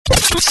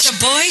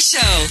Shaboy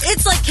Show.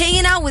 It's like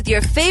hanging out with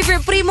your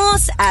favorite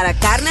primos at a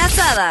carne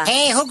asada.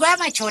 Hey, who grabbed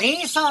my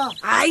chorizo?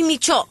 Ay,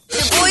 Micho.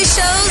 Shaboy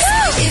Shows.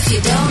 If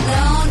you don't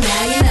know,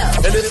 now you know.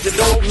 And if you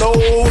don't know,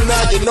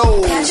 now you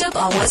know. Catch up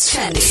on what's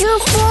trending.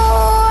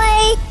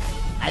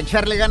 A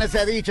echarle ganas se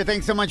ha dicho.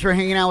 Thanks so much for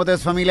hanging out with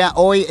us, familia.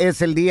 Hoy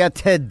es el día.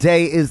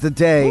 Today is the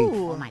day.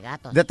 Oh, my God.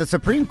 That the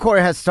Supreme Court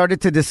has started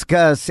to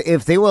discuss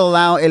if they will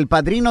allow el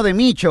padrino de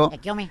Micho,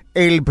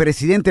 el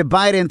presidente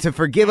Biden, to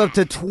forgive up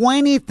to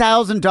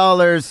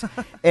 $20,000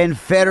 in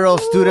federal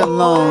student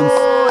loans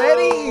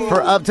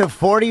for up to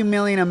 40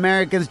 million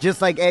Americans,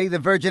 just like Eddie the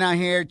Virgin out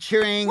here,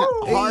 cheering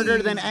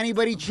harder than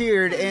anybody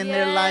cheered in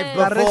their life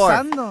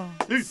before.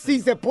 Si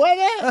se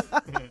puede.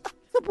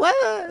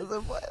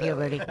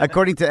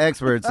 According to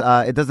experts,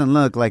 it doesn't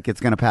look like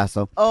it's going to pass,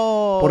 though.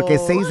 Porque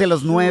 6 de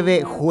los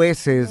 9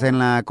 jueces en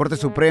la Corte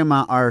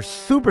Suprema are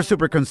super,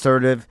 super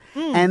conservative,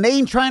 and they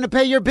ain't trying to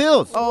pay your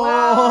bills.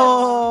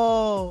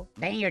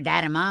 They ain't your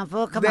dad and mom,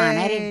 fool. Come on,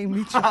 Eddie.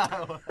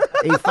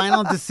 A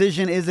final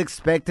decision is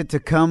expected to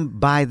come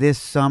by this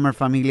summer,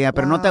 familia.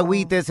 Pero no te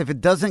agüites if it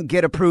doesn't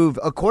get approved.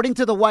 According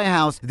to the White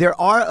House, there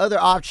are other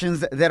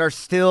options that are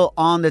still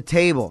on the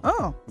table.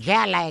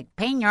 Yeah, like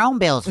paying your own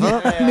bills, fool.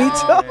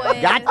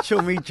 Gacho,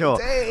 Micho.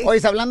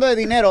 Oye, hablando de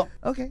dinero,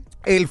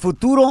 el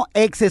futuro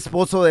ex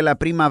esposo de la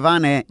prima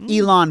Vane,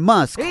 Elon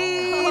Musk.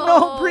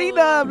 No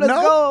prenup. Let's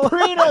go. No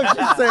prenup,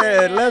 she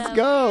said. Let's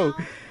go.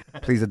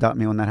 Please adopt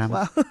me when that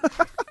happens.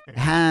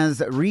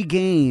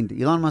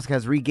 Elon Musk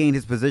has regained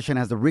his position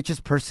as the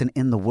richest person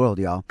in the world,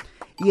 y'all.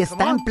 Y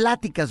está en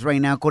pláticas right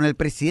now con el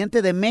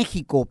presidente de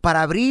México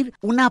para abrir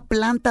una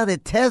planta de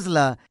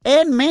Tesla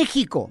en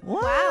México. Wow.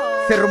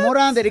 Se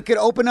rumora that it could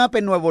open up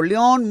en Nuevo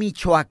León,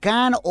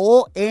 Michoacán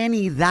o en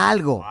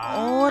Hidalgo.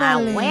 A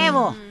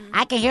huevo.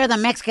 I can hear the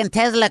Mexican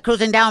Tesla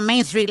cruising down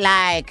Main Street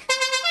like...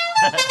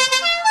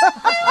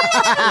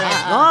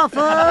 Let's go,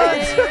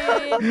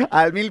 fool.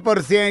 Al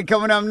 1000%.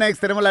 Coming up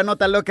next, tenemos la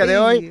nota loca de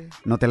hoy.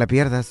 No te la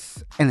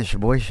pierdas en el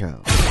Shaboy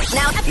Show.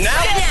 Now.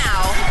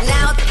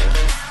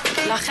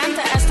 La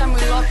gente está muy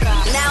loca.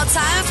 Now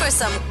time for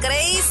some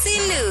crazy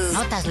news.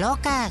 Notas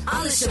locas.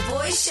 On the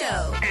Shaboy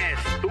Show.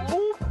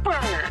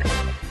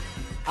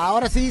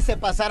 Ahora sí se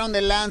pasaron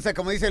de lanza,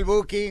 como dice el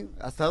Buki.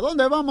 ¿Hasta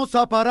dónde vamos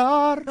a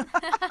parar?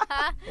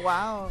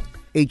 Wow.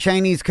 A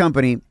Chinese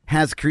company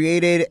has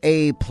created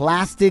a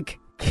plastic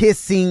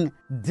kissing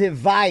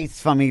device,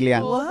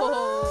 familia. What?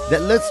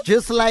 That looks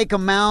just like a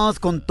mouse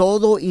con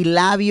todo y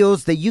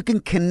labios that you can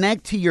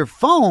connect to your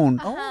phone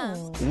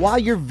while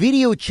you're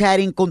video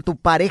chatting con tu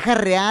pareja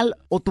real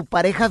o tu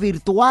pareja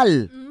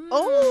virtual.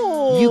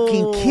 You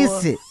can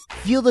kiss it.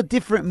 Feel the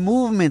different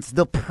movements,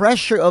 the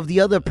pressure of the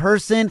other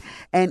person,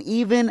 and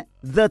even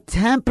the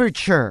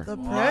temperature. The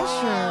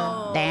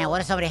pressure. Damn,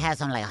 what if somebody has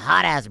some like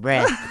hot ass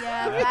breath?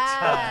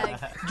 Yeah,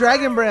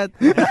 Dragon breath.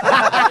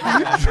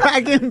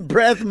 Dragon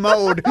breath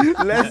mode.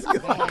 Let's go.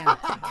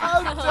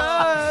 I'm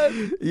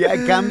done. Ya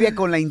cambia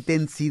con la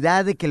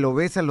intensidad de que lo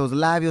ves a los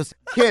labios.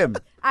 Kim.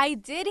 I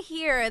did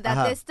hear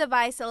that this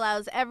device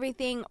allows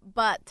everything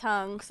but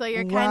tongue, so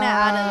you're kind of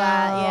out of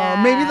that.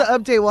 Yeah. Maybe the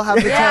update will have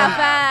the tongue.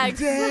 facts.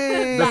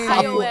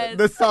 Dang.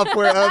 The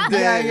software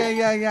update.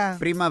 Yeah.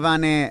 Prima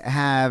Vane,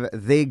 have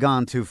they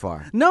gone too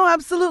far? No,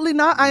 absolutely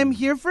not. I am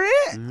here for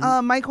it.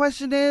 My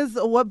question is,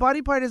 what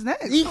body part is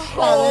next?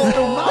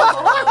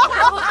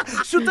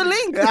 Shoot the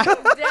link.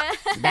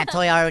 That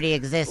toy already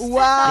exists.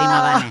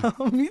 Wow. Prima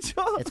Vane.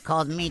 Micho. It's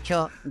called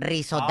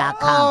MichoRizo.com.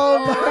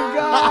 Oh, my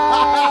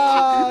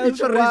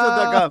gosh.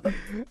 Wow.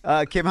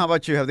 Kim, how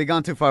about you? Have they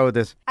gone too far with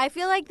this? I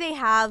feel like they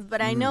have,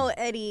 but I know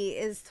Eddie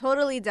is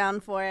totally down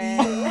for it.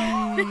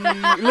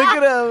 Look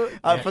at him.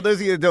 For those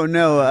of you that don't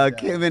know,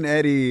 Kim and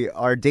Eddie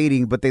are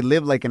dating, but they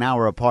live like an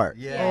hour apart.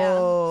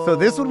 So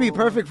this would be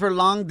perfect for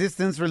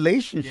long-distance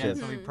relationships. Yes,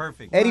 it would be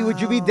perfect. Eddie, would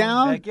you be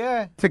down Heck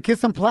yeah. to kiss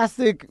some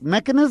plastic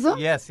mechanism?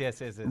 Yes.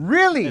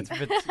 Really?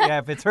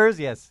 If it's hers,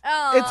 yes.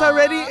 It's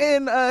already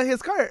in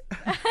his cart.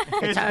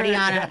 It's already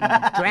on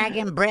a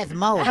dragon breath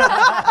mode.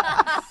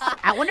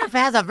 I wonder if it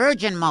has a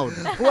virgin mode.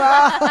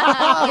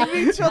 Wow.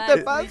 Micho,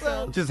 te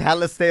pasa. Just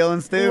hella stale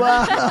and stiff.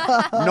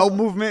 Wow. No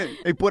movement.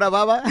 Y pura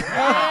baba.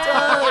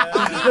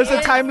 There's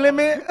a time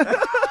limit.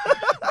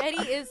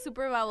 Eddie is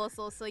super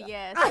baboso, so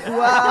yes.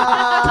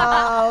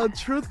 Wow.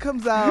 Truth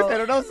comes out.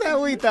 Pero no se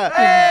agüita.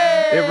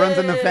 It runs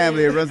in the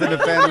family.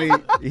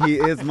 He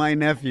is my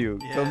nephew.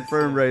 Yes.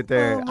 Confirmed right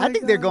there. Oh I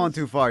think they're going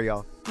too far,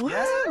 y'all. What?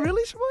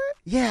 Really, Shaboy?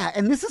 Yeah,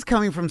 and this is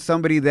coming from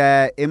somebody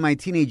that in my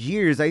teenage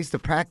years, I used to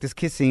practice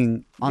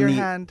kissing on Your the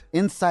hand.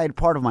 inside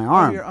part of my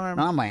arm. your arm.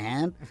 Not on my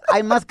hand.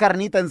 I must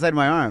carnita inside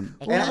my arm.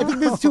 And I think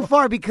this is too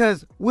far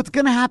because what's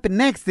going to happen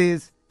next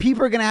is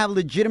people are going to have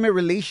legitimate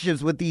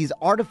relationships with these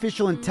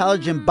artificial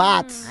intelligent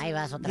bots. Ahí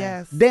vas otra vez.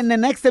 Yes. Then the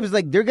next step is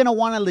like they're going to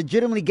want to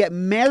legitimately get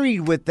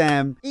married with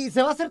them. Y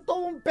se va a hacer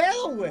todo un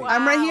pedo, güey.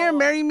 I'm right here.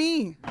 Marry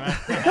me.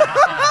 What the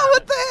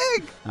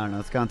heck? I don't know.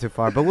 It's gone too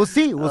far. But we'll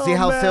see. We'll see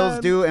how man. sales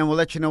do, and we'll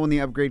let you know when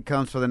the upgrade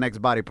comes for the next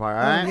body part,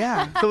 all right?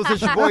 yeah. So it's the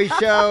Shaboy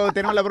Show.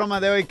 Tenemos la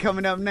broma de hoy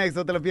coming up next.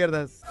 No te lo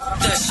pierdas.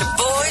 The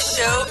Shaboy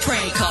Show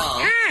prank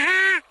call.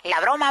 La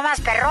broma más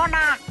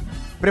perrona.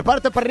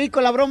 Prepárate para rico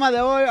la broma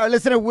de hoy. Our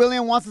listener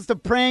William wants us to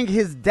prank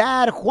his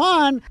dad,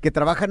 Juan, que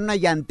trabaja en una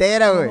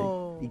llantera, güey.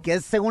 Y que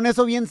es, según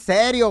eso, bien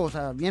serio, o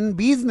sea, bien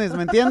business,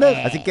 ¿me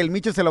entiendes? Así que el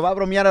Micho se lo va a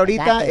bromear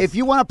ahorita. If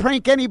you want to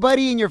prank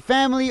anybody in your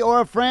family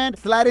or a friend,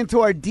 slide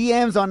into our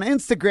DMs on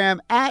Instagram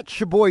at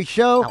Shaboy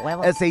Show,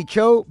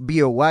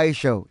 SHOBOY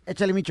Show.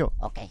 Échale, Micho.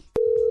 Ok.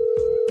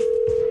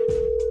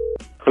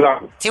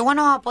 Hola. Sí,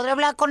 bueno, ¿podría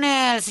hablar con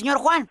el señor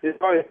Juan? Sí,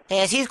 estoy.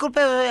 Sí,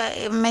 disculpe,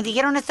 me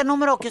dijeron este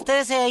número que usted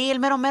es ahí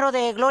el mero mero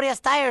de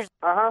Gloria's Tires.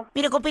 Ajá.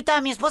 Mire,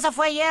 compita, mi esposa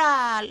fue ayer,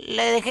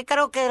 le dejé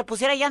claro que le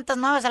pusiera llantas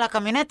nuevas a la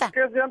camioneta. ¿Qué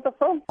llantas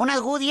son? Unas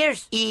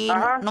Goodyears. Y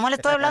Ajá. nomás le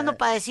estoy hablando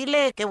para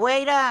decirle que voy a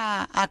ir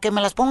a que me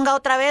las ponga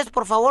otra vez,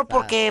 por favor,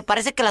 porque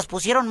parece que las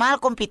pusieron mal,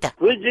 compita.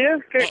 Luis,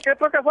 ¿qué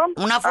trocas son?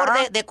 Una Ford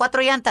de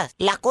 4 llantas.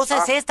 La cosa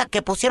es esta,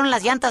 que pusieron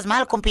las llantas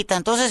mal, compita.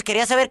 Entonces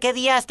quería saber qué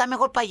día está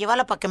mejor para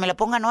llevarla para que me le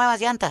ponga nuevas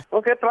llantas.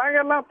 Ok,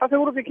 tráigala. ¿Estás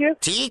seguro que quieres?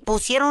 Sí,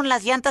 pusieron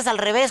las llantas al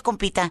revés,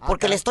 compita.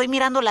 Porque le estoy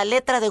mirando la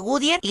letra de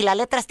Goodyear y la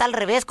letra está al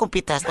revés,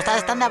 compita. O sea,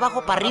 están de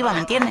abajo para arriba, ¿me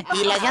entiendes?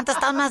 Y las llantas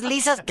están más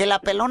lisas que la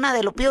pelona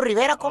de Lupillo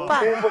Rivera,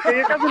 compa. Sí, porque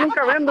yo casi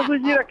nunca vendo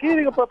Luis aquí.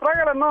 Digo, pues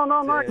tráigala. No.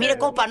 Mire,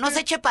 compa, no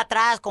se eche para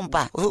atrás,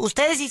 compa.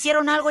 Ustedes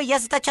hicieron algo y ya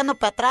se está echando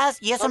para atrás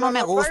y eso no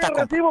me gusta, traiga el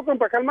compa. recibo,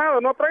 compa, calmado.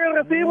 No, traiga el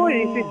recibo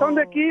y si son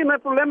de aquí, no hay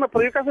problema.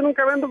 Pero yo casi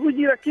nunca vendo Luis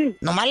aquí.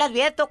 Nomás le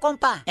advierto,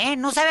 compa,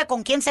 no sabe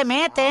con quién se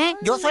mete, ¿eh?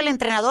 Yo soy el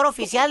entrenador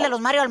oficial de los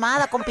Mario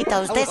Almada, compita.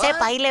 Usted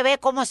sepa, ahí le ve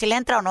cómo si le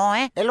entra o no,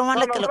 ¿eh? Es lo más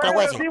que lo que le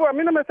voy a decir. Recibo. A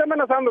mí no me está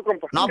amenazando,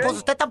 compa. No, ¿ok? pues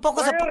usted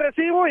tampoco Traiga el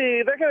recibo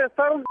y deje de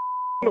estar...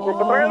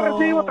 compa. Traiga el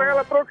recibo, traiga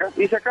la troca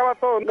y se acaba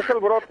todo. Deja el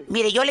brote.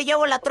 Mire, yo le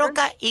llevo la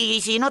troca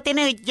y si no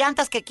tiene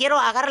llantas que quiero,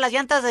 agarra las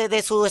llantas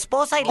de su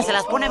esposa y se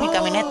las pone a mi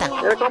camioneta.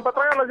 Compa,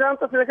 traiga las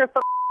llantas y deje de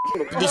estar...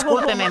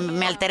 Discúlpeme,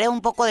 me alteré un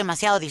poco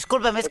demasiado,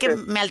 discúlpeme, es que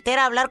me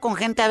altera hablar con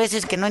gente a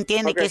veces que no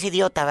entiende que es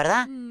idiota,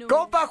 ¿verdad? No.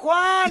 Compa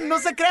Juan, no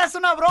se crea, es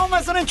una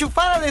broma, es una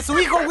enchufada de su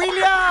hijo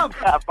William.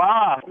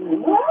 Papá.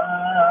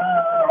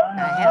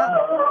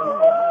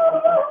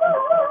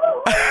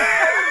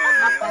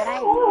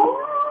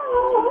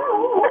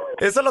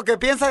 Eso es lo que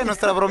piensa de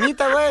nuestra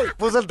bromita, güey.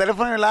 Puso el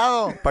teléfono en el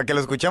lado para que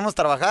lo escuchemos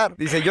trabajar.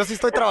 Dice, yo sí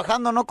estoy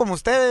trabajando, no como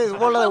ustedes,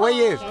 bola de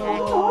güeyes.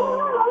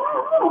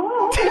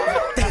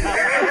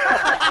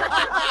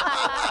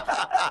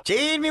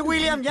 Chin, mi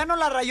William, ya no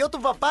la rayó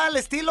tu papá al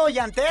estilo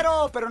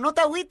llantero, pero no te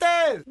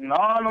agüites. No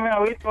me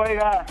agüito,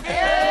 oiga.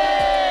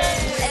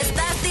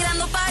 Estás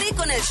tirando party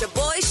con el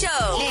Shaboy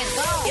Show. Let's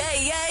go. Yeah.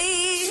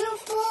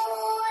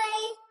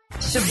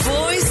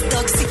 Shaboy's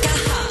Tóxica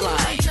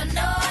Hotline.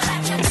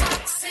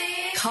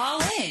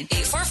 Call in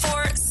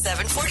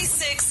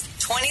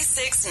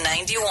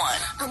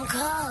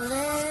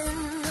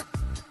 844-746-2691.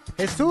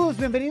 Jesús,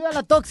 bienvenido a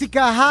la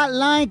Tóxica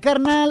Hotline,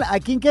 carnal. ¿A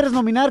quién quieres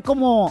nominar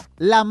como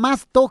la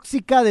más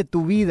tóxica de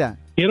tu vida?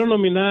 Quiero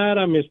nominar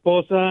a mi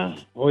esposa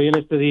hoy en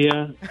este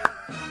día.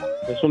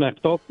 Es una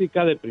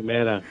tóxica de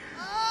primera.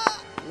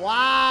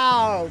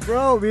 ¡Wow!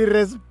 Bro, mis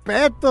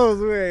respetos,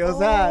 güey. O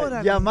sea,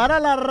 Órale. llamar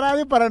a la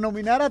radio para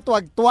nominar a tu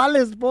actual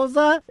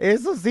esposa,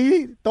 eso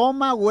sí,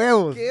 toma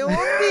huevos. ¿Qué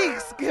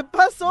ondix? ¿Qué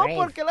pasó? Brave.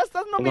 ¿Por qué la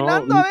estás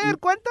nominando? No, A ver,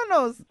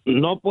 cuéntanos.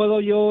 No puedo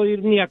yo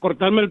ir ni a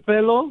cortarme el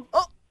pelo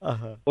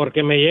Ajá.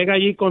 porque me llega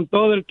allí con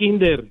todo el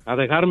kinder a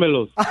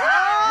dejármelos.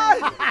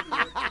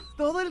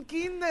 Todo el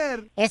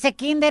kinder. Ese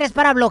kinder es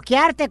para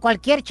bloquearte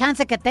cualquier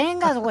chance que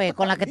tengas, güey,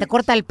 con la que te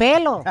corta el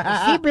pelo.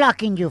 Sí,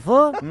 blocking you,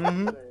 fool.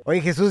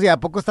 Oye, Jesús, ¿y a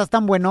poco estás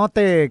tan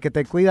buenote que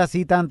te cuida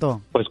así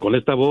tanto? Pues con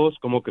esta voz,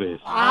 ¿cómo crees?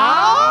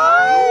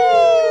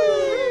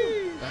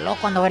 Pero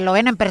cuando lo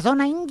ven en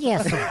persona,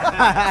 ingues.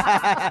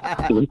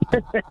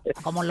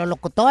 Como los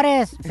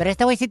locutores. Pero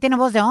este güey sí tiene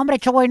voz de hombre,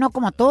 güey, no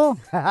como tú.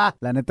 La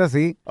neta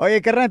sí.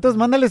 Oye, carnal, entonces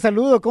mándale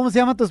saludo. ¿Cómo se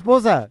llama tu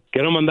esposa?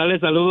 Quiero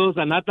mandarle saludos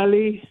a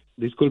Natalie.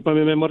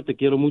 Discúlpame, mi amor, te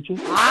quiero mucho.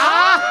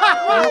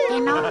 ¿A ti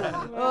no?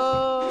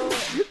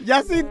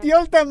 Ya sintió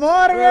el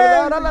temor, ¿Verdad? güey.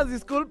 Ahora las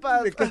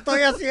disculpas. ¿Qué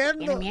estoy haciendo?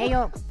 Tiene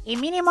miedo. Y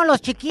mínimo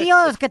los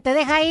chiquillos que te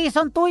deja ahí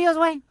son tuyos,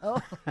 güey.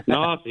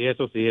 No, sí,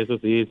 eso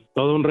sí.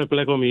 Todo un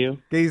reflejo mío.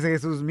 ¿Qué dice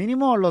Jesús?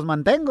 Mínimo los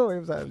mantengo, güey.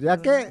 O sea, ya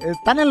que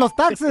están en los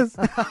taxes.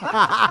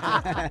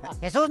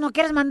 Jesús, ¿no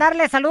quieres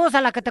mandarle saludos a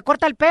la que te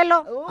corta el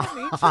pelo?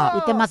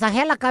 Y te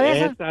masajea la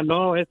cabeza. Esa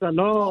no.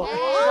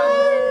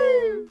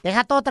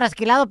 Deja todo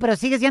trasquilado, pero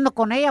sigues yendo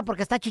con ella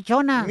porque está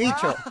chichona.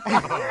 Micho.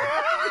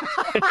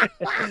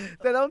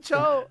 Te da un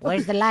show.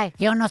 Where's the lie?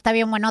 Yo no está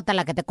bien buenota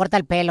la que te corta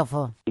el pelo,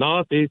 fo.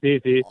 No, sí.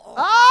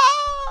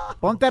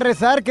 Ponte a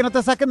rezar que no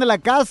te saquen de la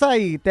casa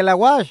y te la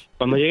wash.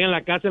 Cuando llegue en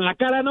la casa, en la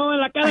cara no.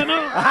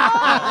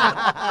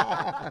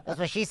 That's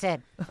what she said.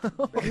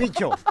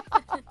 Micho.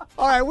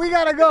 All right, we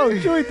gotta go.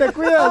 Chuy, te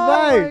cuidas,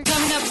 bye.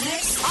 Coming up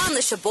next on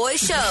the Shaboy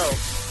Show.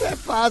 Se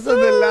pasan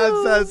de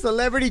lanza.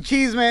 Celebrity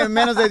Chisme en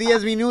menos de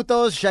 10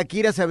 minutos.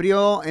 Shakira se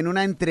abrió en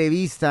una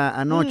entrevista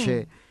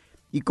anoche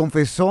y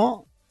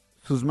confesó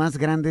sus más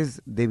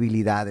grandes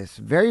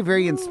debilidades. Very,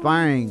 very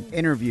inspiring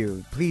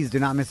interview. Please do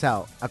not miss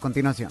out. A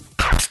continuación.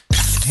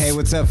 Hey,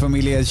 what's up,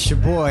 familia? It's your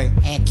boy.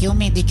 Excuse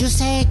me, did you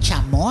say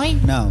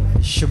chamoy? No,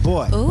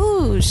 Shaboy.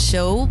 Ooh,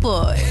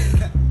 showboy.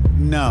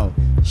 No,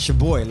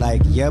 Shaboy,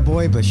 like yeah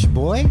boy, but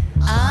Shaboy?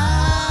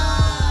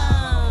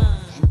 Ah.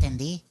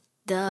 Entendí.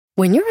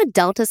 When you're a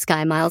Delta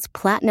SkyMiles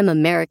Platinum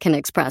American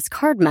Express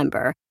card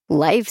member,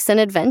 life's an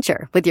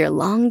adventure with your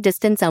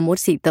long-distance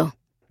amorcito.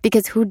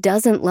 Because who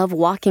doesn't love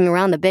walking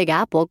around the Big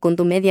Apple con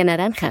tu media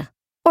naranja?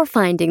 Or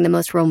finding the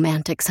most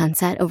romantic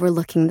sunset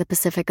overlooking the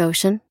Pacific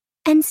Ocean?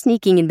 And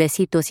sneaking in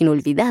besitos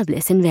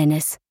inolvidables in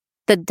Venice.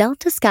 The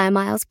Delta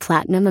SkyMiles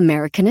Platinum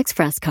American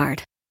Express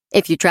card.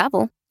 If you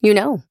travel, you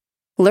know.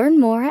 Learn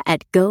more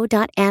at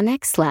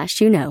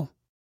go.amex/you-know.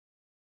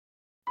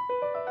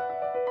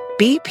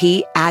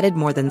 BP added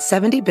more than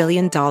 $70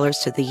 billion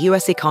to the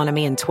U.S.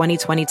 economy in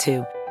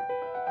 2022.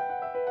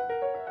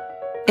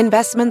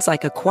 Investments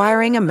like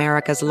acquiring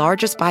America's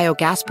largest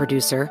biogas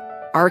producer,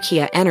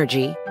 Archaea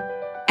Energy,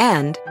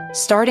 and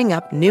starting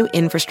up new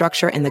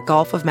infrastructure in the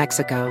Gulf of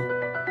Mexico.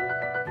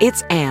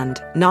 It's and,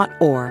 not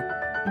or.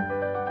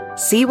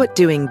 See what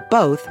doing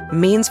both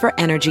means for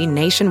energy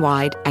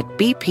nationwide at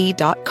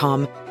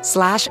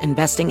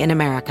bp.com/investing in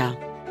America.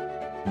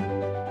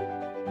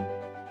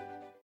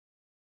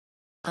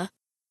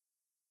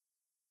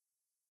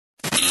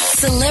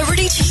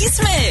 Celebrity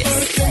Cheesemate.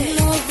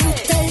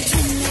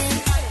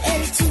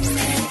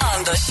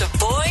 On the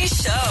Shaboy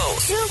Show.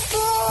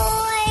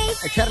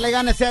 Echarle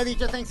ganas se ha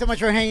dicho. Thanks so much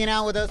for hanging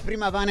out with us,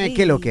 Prima Vane.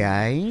 ¿Qué lo que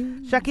hay?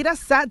 Shakira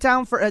sat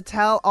down for a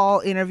tell-all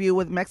interview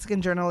with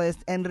Mexican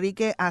journalist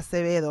Enrique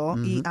Acevedo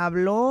y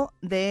habló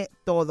de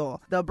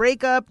todo. The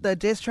breakup, the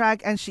diss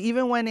track, and she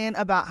even went in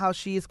about how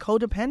she is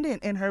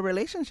codependent in her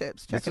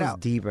relationships. Check it out.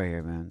 This is deep right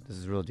here, man. This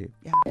is real deep.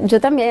 Yeah. Yo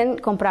también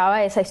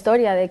compraba esa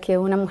historia de que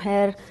una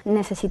mujer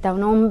necesita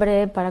un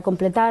hombre para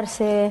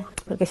completarse,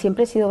 porque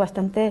siempre he sido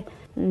bastante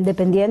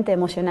dependiente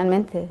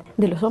emocionalmente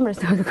de los hombres,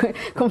 tengo que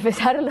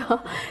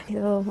confesarlo. He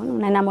sido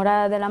una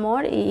enamorada del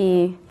amor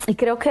y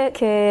creo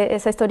que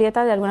esa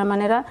historieta de alguna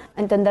manera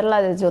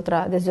entenderla desde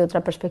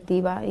otra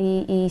perspectiva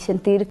y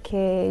sentir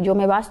que yo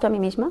me basto a mí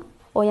misma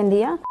hoy en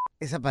día.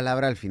 Esa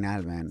palabra al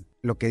final, man,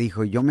 lo que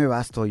dijo, yo me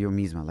basto yo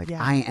misma, like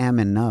I am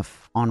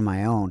enough on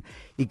my own.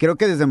 Y creo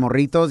que desde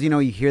morritos, you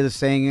hear the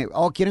saying,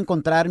 oh, quiero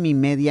encontrar mi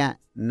media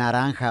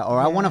naranja,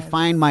 or I want to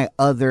find my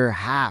other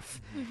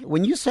half.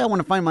 When you say I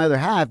want to find my other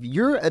half,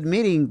 you're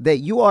admitting that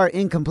you are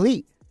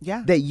incomplete.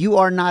 Yeah. That you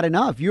are not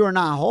enough. You are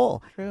not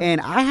whole. True.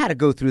 And I had to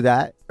go through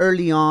that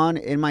early on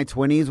in my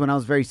 20s when I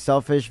was very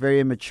selfish,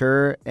 very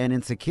immature, and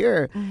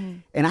insecure. Mm-hmm.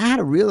 And I had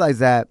to realize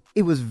that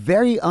it was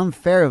very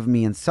unfair of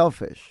me and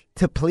selfish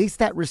to place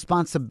that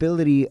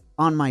responsibility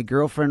on my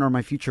girlfriend or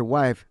my future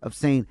wife of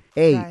saying,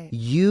 hey,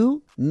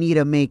 you need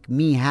to make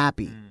me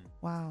happy.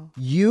 Wow.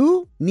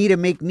 You need to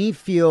make me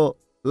feel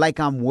like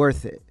I'm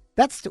worth it.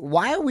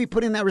 Why are we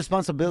putting that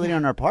responsibility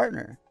on our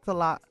partner? It's a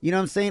lot. You know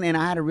what I'm saying? And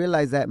I had to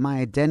realize that my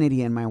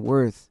identity and my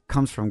worth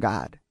comes from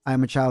God. I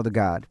am a child of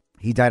God.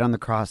 He died on the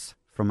cross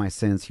for my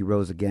sins. He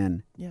rose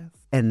again. Yes.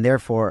 And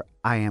therefore,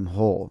 I am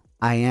whole.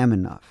 I am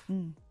enough.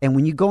 Mm. And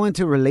when you go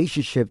into a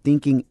relationship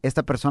thinking,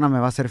 esta persona me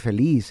va a hacer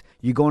feliz,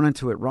 you're going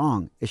into it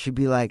wrong. It should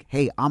be like,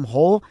 hey, I'm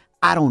whole.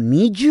 I don't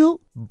need you,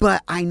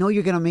 but I know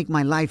you're going to make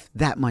my life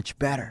that much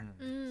better.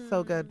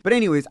 So good. But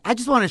anyways, I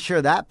just want to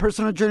share that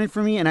personal journey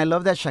for me. And I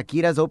love that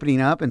Shakira's opening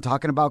up and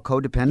talking about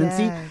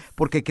codependency. Yes.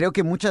 Porque creo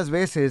que muchas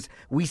veces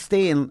we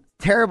stay in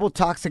terrible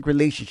toxic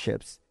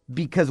relationships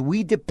because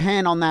we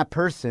depend on that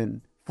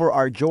person for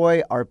our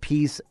joy, our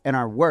peace, and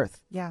our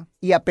worth. Yeah.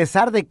 Y a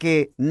pesar de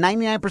que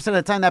 99% of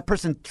the time that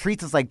person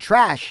treats us like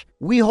trash,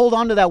 we hold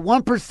on to that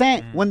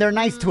 1% when they're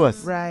nice to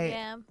us. Right.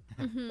 Yeah.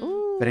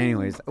 But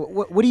anyways,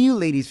 what do you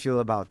ladies feel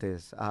about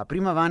this?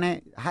 Prima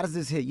Vane, how does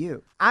this hit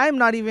you? I'm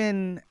not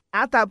even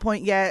at that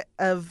point yet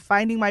of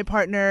finding my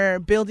partner,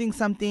 building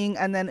something,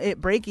 and then it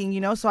breaking,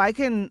 so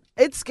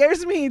it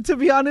scares me, to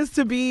be honest,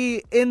 to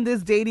be in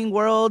this dating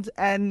world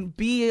and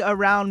be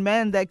around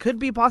men that could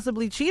be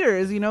possibly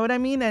cheaters, you know what I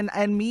mean?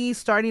 And me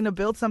starting to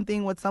build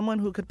something with someone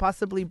who could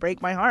possibly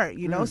break my heart,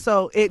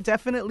 So it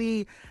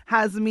definitely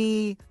has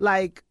me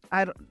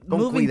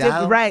moving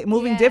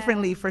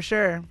differently for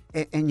sure.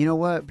 And you know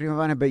what, Prima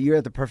Vane, but you're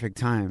at the perfect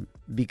time.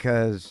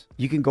 Because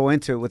you can go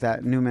into it with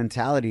that new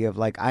mentality of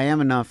like, I am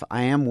enough,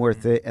 I am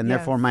worth it, and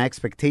therefore my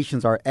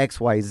expectations are X,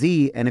 Y,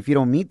 Z. And if you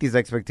don't meet these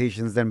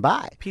expectations, then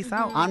bye. Peace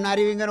out. I'm not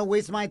even going to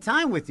waste my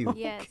time with you.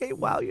 Yes. Okay,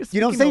 wow, you're speaking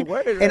You know what I'm saying? the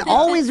word. And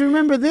always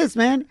remember this,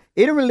 man.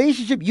 In a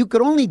relationship, you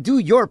could only do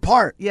your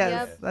part.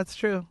 Yes, that's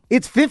true.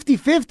 It's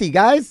 50-50,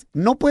 guys.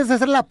 No puedes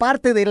hacer la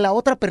parte de la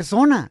otra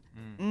persona.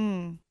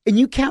 And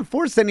you can't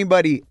force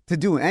anybody to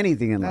do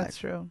anything in life. That's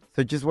true.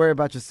 So just worry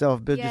about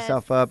yourself. Build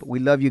yourself up. We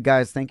love you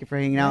guys. Thank you for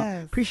hanging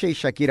out. Appreciate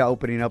Shakira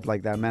opening up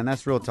like that, man.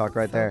 That's real talk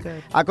right there.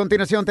 Good. A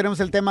continuación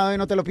tenemos el tema de hoy.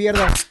 No te lo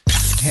pierdas.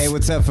 Hey,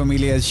 what's up,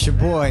 familia? It's your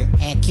boy.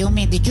 Excuse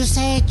me, did you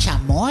say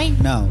chamoy?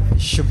 No,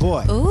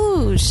 Shaboy.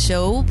 Ooh,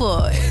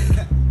 showboy.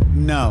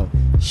 No,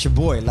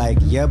 Shaboy, like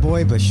yeah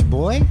boy, but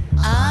Shaboy?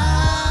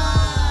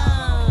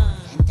 Ah.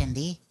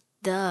 Entendí.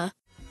 Duh.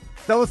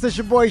 Estamos en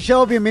Shaboy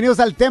Show.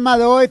 Bienvenidos al tema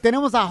de hoy.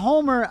 Tenemos a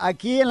Homer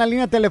aquí en la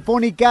línea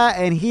telefónica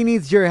and he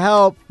needs your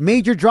help.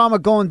 Major drama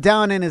going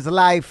down in his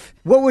life.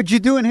 What would you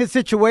do in his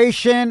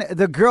situation?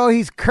 The girl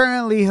he's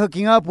currently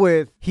hooking up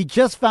with, he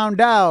just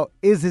found out,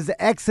 is his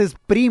ex's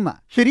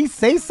prima. Should he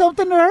say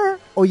something to her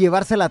o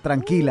llevársela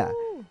tranquila?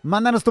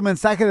 Mándanos tu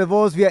mensaje de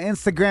voz via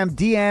Instagram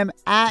DM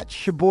at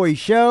Shaboy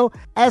Show,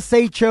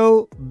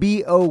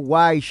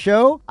 SHOBOY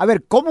Show. A ver,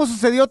 ¿cómo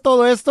sucedió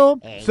todo esto?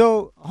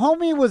 So,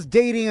 homie was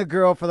dating a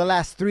girl for the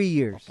last 3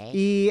 years.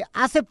 Y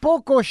hace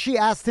poco, she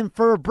asked him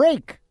for a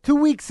break. 2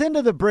 weeks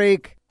into the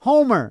break,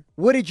 Homer,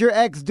 what did your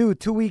ex do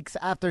 2 weeks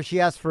after she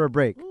asked for a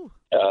break?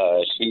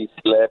 She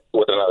slept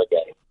with another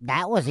guy.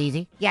 That was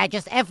easy. Yeah,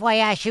 just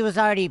FYI, she was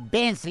already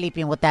been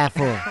sleeping with that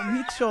fool.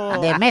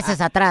 Micho. De meses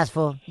atrás,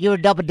 fool. You were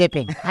double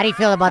dipping. How do you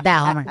feel about that,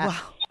 Homer?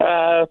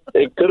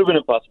 It could have been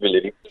a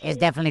possibility. It's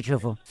definitely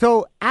truthful.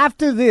 So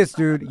after this,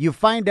 dude, you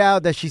find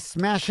out that she's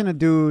smashing a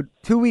dude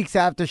 2 weeks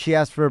after she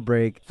asked for a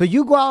break. So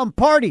you go out and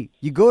party.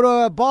 You go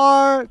to a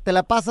bar, te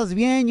la pasas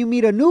bien, you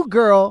meet a new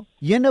girl,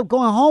 you end up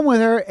going home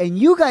with her, and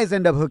you guys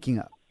end up hooking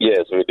up.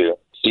 Yes, we do.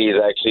 She's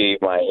actually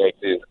my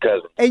ex's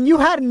cousin. And you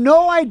had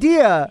no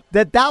idea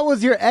that that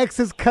was your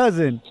ex's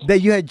cousin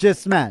that you had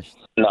just smashed.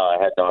 No, I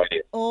had no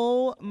idea.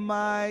 Oh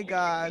my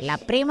gosh. La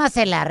prima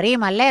se la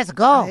rima. Let's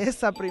go.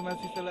 Esa prima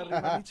sí se la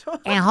rima, Micho.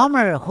 And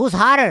Homer, who's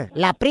hotter,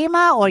 la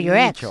prima or your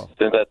ex?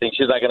 Since I think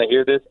she's not going to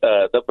hear this,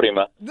 the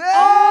prima.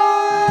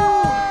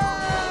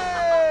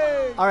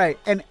 All right,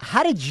 and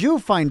how did you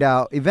find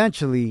out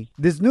eventually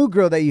this new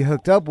girl that you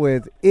hooked up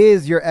with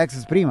is your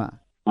ex's prima?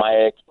 My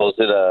ex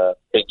posted a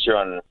picture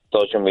on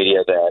social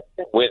media that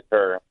with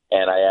her,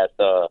 and I asked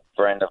a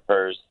friend of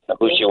hers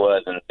who she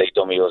was, and they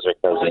told me it was her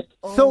cousin.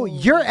 So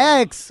your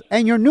ex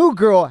and your new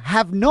girl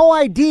have no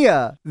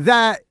idea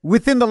that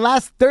within the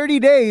last 30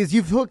 days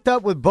you've hooked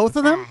up with both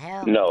of them?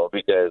 No,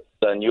 because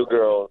the new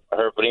girl,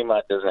 her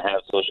prima, doesn't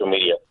have social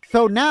media.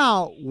 So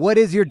now, what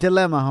is your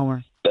dilemma,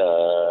 Homer?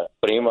 The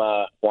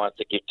prima wants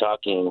to keep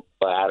talking,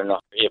 but I don't know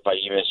if I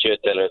even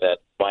should tell her that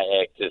my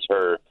ex is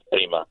her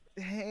prima.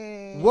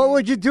 What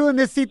would you do in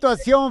this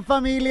situación,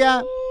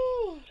 familia?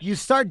 You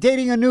start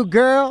dating a new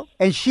girl,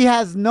 and she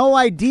has no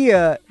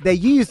idea that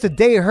you used to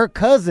date her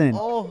cousin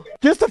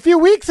just a few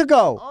weeks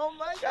ago. Oh,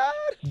 my God.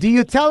 Do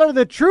you tell her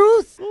the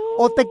truth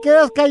o te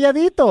quedas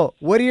calladito?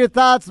 What are your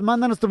thoughts?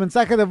 Mándanos tu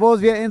mensaje de voz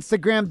via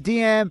Instagram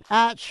DM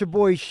at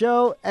Shaboy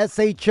Show,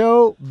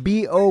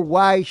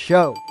 SHOBOY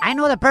Show. I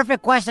know the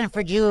perfect question for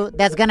you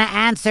that's going to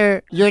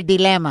answer your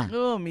dilemma.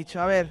 Oh,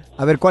 Micho, a ver.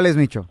 A ver, ¿cuál es,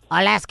 Micho?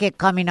 I'll ask it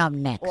coming up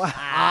next.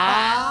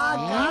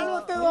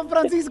 Cálmate, Don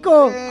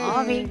Francisco.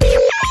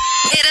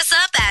 Hit us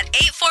up at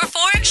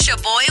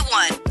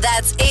 844-SHABOY1.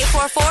 That's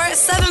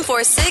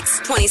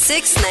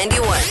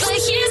 844-746-2691. But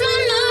here's my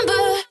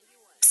number,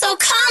 so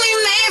call me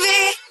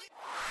maybe.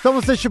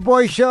 Somos el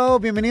Shaboy Show.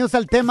 Bienvenidos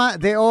al tema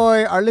de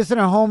hoy. Our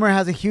listener Homer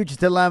has a huge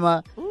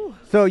dilemma.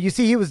 So you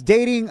see, he was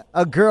dating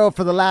a girl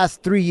for the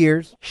last 3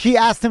 years. She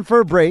asked him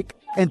for a break.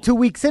 And 2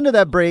 weeks into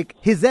that break,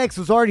 his ex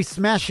was already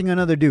smashing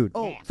another dude.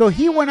 So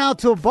he went out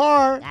to a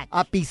bar,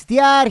 a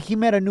pistear. He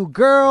met a new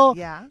girl.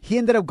 Yeah. He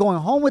ended up going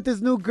home with this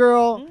new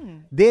girl.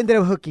 They ended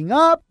up hooking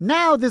up.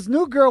 Now this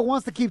new girl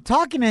wants to keep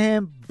talking to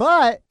him,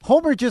 but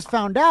Homer just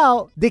found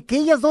out de que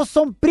ellas dos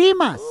son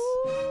primas.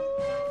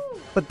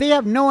 But they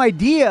have no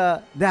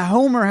idea that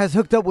Homer has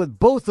hooked up with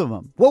both of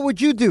them. What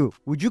would you do?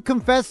 Would you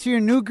confess to your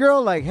new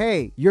girl like,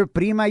 hey, your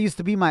prima used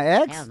to be my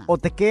ex? Hell no. O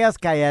te quedas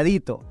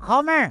calladito?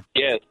 Homer.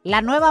 Yes. La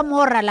nueva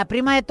morra, la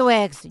prima de tu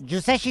ex, you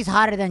say she's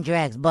hotter than your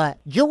ex, but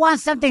you want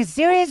something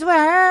serious with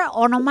her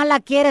o nomás la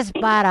quieres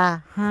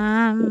para...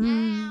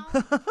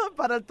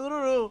 Para el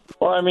tururú.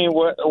 Well, I mean,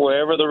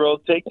 wherever the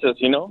road takes us,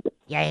 you know?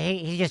 Yeah,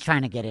 he's just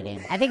trying to get it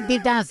in. I think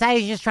deep down inside,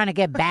 he's just trying to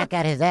get back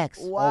at his ex.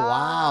 Oh,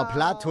 wow.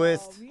 Plot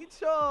twist.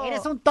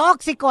 Eres un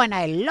tóxico, and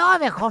I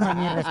love it, Homer.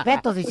 Mi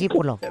respeto,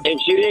 discípulo. If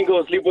she didn't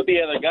go sleep with the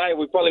other guy,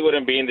 we probably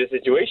wouldn't be in this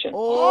situation.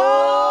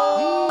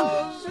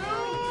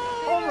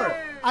 Homer,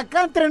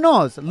 acá entre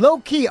nos,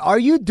 low-key, are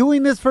you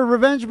doing this for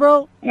revenge,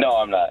 bro? No,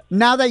 I'm not.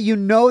 Now that you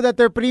know that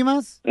they're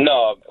primas?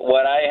 No,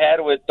 what I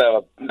had with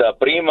the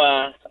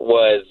prima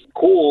was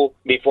cool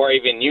before I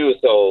even knew.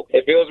 So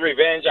if it was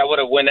revenge, I would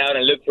have went out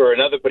and looked for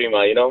another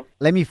prima, you know?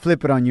 Let me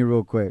flip it on you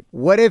real quick.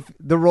 What if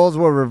the roles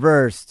were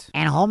reversed?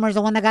 And Homer's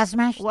the one that got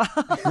smashed? No,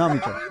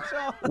 Micho.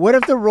 What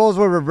if the roles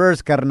were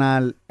reversed,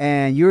 carnal,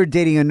 and you were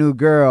dating a new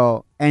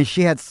girl and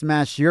she had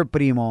smashed your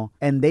primo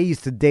and they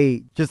used to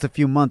date just a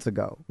few months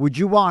ago? Would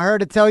you want her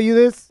to tell you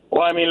this?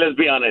 Well, I mean, let's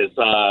be honest,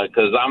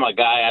 because I'm a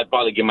guy, I'd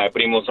probably give my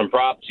primo some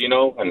props, you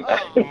know? And,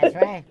 That's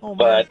right.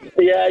 but,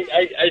 yeah,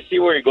 I see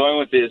where you're going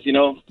with this, you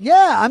know?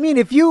 Yeah, I mean,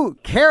 if you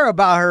care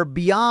about her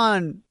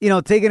beyond,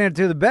 taking her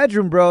to the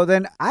bedroom, bro,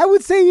 then I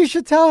would say you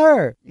should tell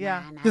her.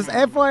 Yeah. Just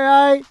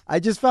FYI, I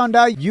just found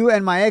out you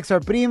and my ex are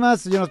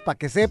primas, pa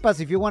que sepas,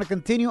 if you want to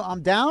continue,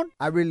 I'm down.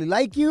 I really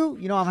like you.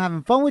 I'm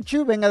having fun with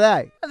you. Venga,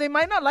 dai. They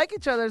might not like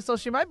each other, so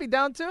she might be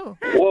down too.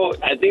 Well,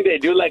 I think they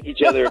do like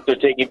each other if they're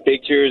taking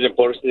pictures and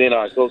posting it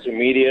on social social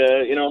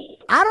media, you know.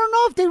 I don't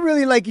know if they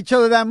really like each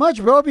other that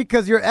much, bro,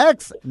 because your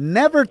ex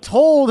never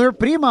told her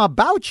prima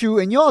about you,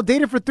 and you all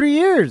dated for 3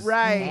 years.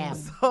 Right.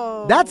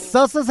 So that's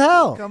sus as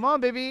hell. Come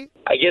on, baby.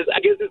 I guess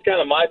it's kind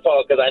of my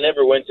fault because I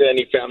never went to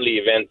any family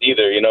events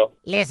either, you know.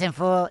 Listen,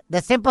 fool,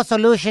 the simple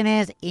solution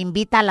is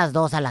invita a las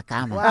dos a la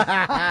cama.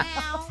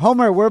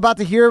 Homer, we're about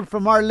to hear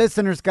from our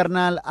listeners,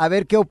 carnal, a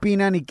ver qué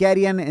opinan y qué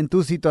harían en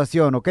tu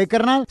situación, ¿ok,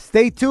 carnal?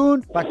 Stay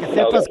tuned para que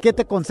sepas qué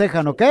te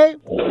aconsejan, ¿ok? All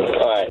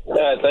right.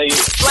 Thank you.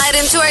 Slide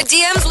into our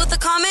DMs with a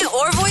comment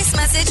or voice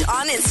message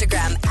on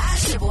Instagram at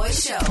Shaboy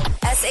Show.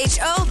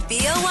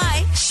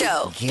 SHOBOY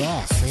Show.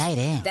 Yeah, slide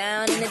in.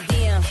 Down in the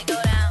DM.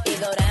 It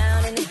go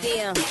down in the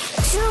DM.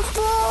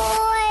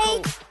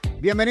 Shaboy.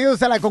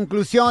 Bienvenidos a la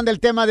conclusión del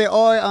tema de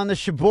hoy on the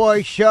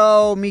Shaboy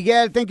Show.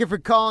 Miguel, thank you for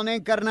calling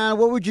in, carnal.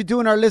 What would you do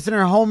in our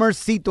listener Homer's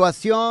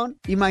situación?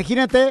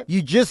 Imagínate,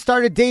 you just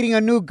started dating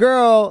a new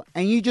girl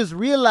and you just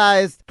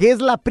realized que es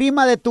la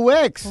prima de tu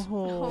ex.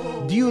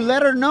 Oh. Do you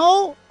let her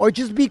know or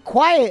just be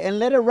quiet and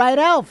let it ride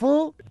out,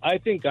 fool? I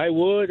think I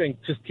would and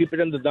just keep it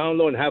on the down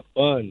low and have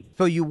fun.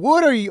 So you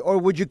would or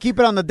would you keep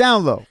it on the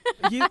down low?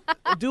 You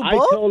do both? I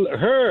told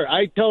her,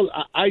 I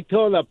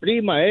told la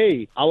prima,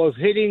 hey, I was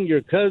hitting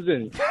your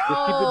cousin.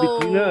 Just keep it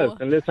between us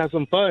and let's have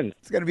some fun.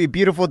 It's going to be a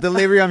beautiful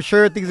delivery. I'm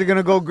sure things are going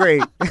to go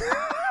great.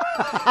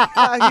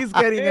 He's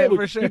getting it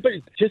for sure.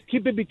 Just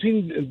keep it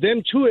between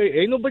them two.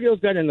 Ain't nobody else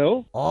got to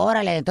know.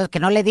 Órale, entonces que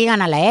no le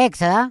digan a la ex,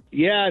 ¿verdad?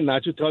 Yeah,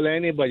 not to tell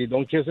anybody.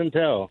 Don't kiss and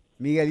tell.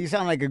 Miguel, you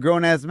sound like a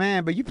grown-ass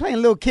man, but you playing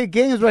little kid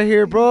games right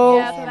here, bro.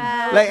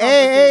 Yeah, like,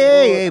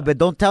 hey, but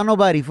don't tell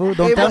nobody, fool.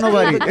 Don't tell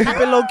nobody. Keep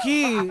it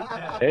low-key.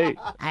 Hey.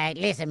 All right,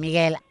 listen,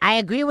 Miguel, I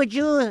agree with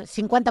you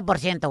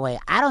 50%, güey.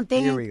 I don't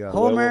think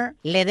Homer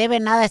le debe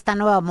nada a esta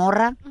nueva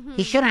morra.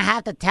 He shouldn't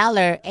have to tell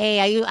her,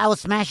 hey, I was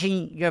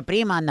smashing your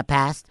prima in the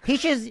past. He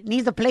just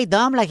needs to play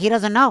dumb like he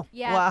doesn't know.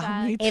 Yeah,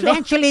 wow, me too.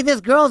 Eventually,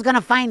 this girl's going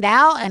to find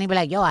out, and he'll be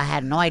like, yo, I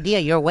had no idea.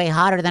 You're way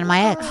hotter than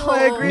my ex.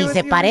 I agree Ni with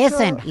se you,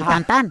 parecen, y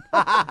tan tan.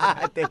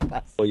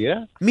 Oh,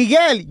 yeah?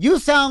 Miguel, you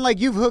sound like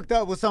you've hooked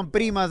up with some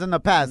primas in the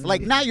past.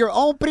 Like, not your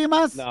own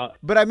primas,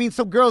 but I mean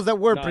some girls that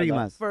were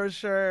primas. For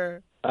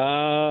sure.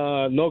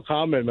 No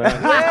comment, man.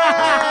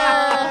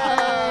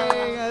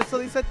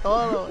 Eso dice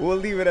todo. We'll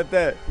leave it at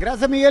that.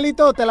 Gracias,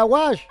 Miguelito. Te la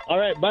wash. All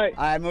right, bye.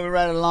 All right, moving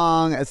right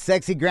along. A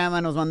sexy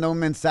grandma nos mandó un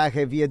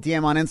mensaje via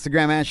DM on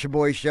Instagram at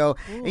Shaboy Show.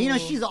 And you know,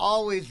 she's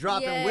always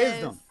dropping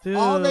wisdom. Dude.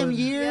 All them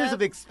years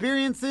of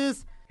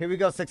experiences. Here we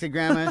go, sexy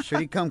grandma. Should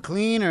he come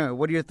clean or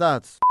what are your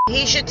thoughts?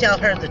 He should tell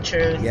her the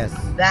truth. Yes.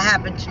 That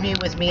happened to me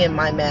with me and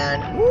my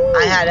man. Woo.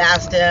 I had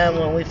asked him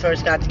when we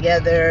first got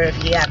together if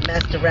he had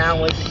messed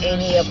around with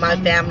any of my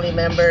family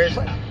members.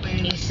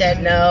 He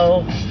said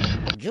no.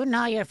 You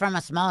know you're from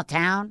a small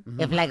town.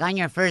 If like on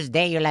your first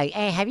date, you're like,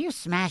 hey, have you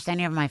smashed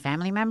any of my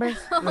family members?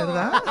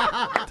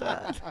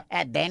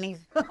 At Denny's?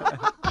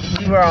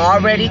 We were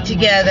already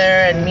together,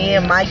 and me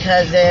and my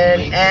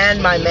cousin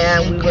and my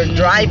man, we were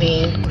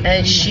driving,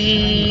 and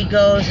she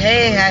goes,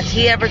 hey, has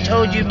he ever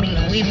told you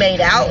we made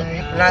out?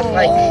 And I was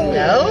like,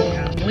 no.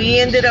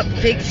 We ended up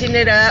fixing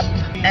it up,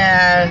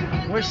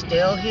 and we're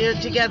still here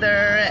together,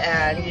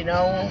 and, you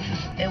know,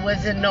 it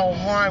wasn't no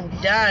harm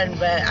done,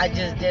 but I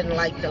just didn't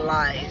like the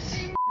lies.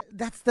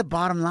 That's the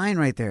bottom line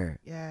right there.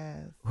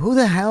 Yes. Who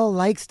the hell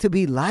likes to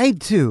be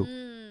lied to?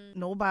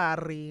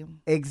 Nobody.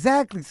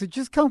 Exactly. So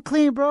just come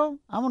clean, bro.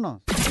 Vámonos.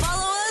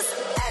 Follow us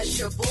at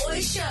Shaboy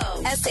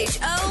Show.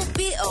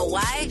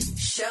 SHOBOY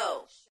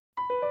Show.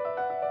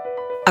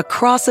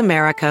 Across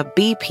America,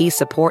 BP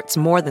supports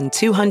more than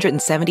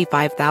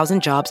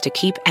 275,000 jobs to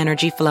keep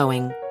energy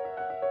flowing.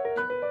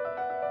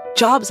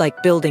 Jobs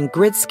like building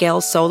grid-scale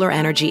solar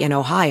energy in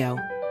Ohio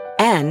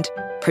and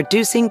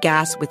producing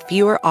gas with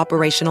fewer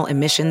operational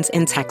emissions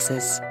in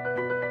Texas.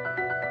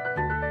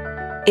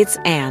 It's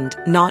and,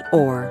 not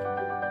or.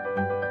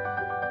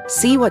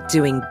 See what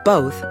doing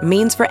both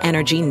means for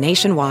energy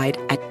nationwide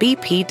at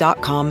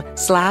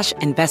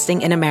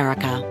bp.com/investing in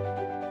America.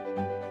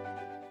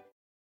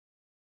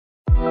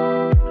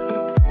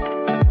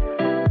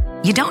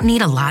 You don't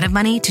need a lot of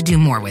money to do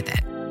more with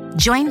it.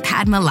 Join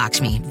Padma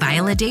Lakshmi,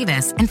 Viola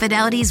Davis, and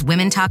Fidelity's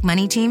Women Talk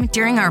Money team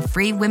during our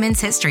free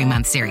Women's History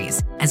Month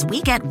series as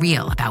we get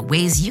real about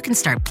ways you can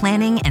start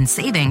planning and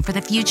saving for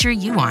the future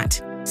you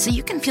want, so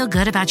you can feel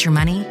good about your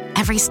money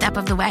every step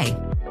of the way.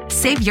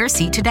 Save your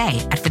seat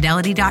today at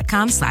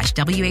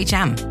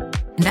Fidelity.com/WHM.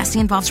 Investing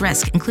involves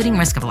risk, including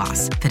risk of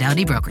loss.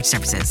 Fidelity Brokerage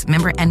Services.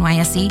 Member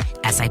NYSE,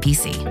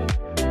 SIPC.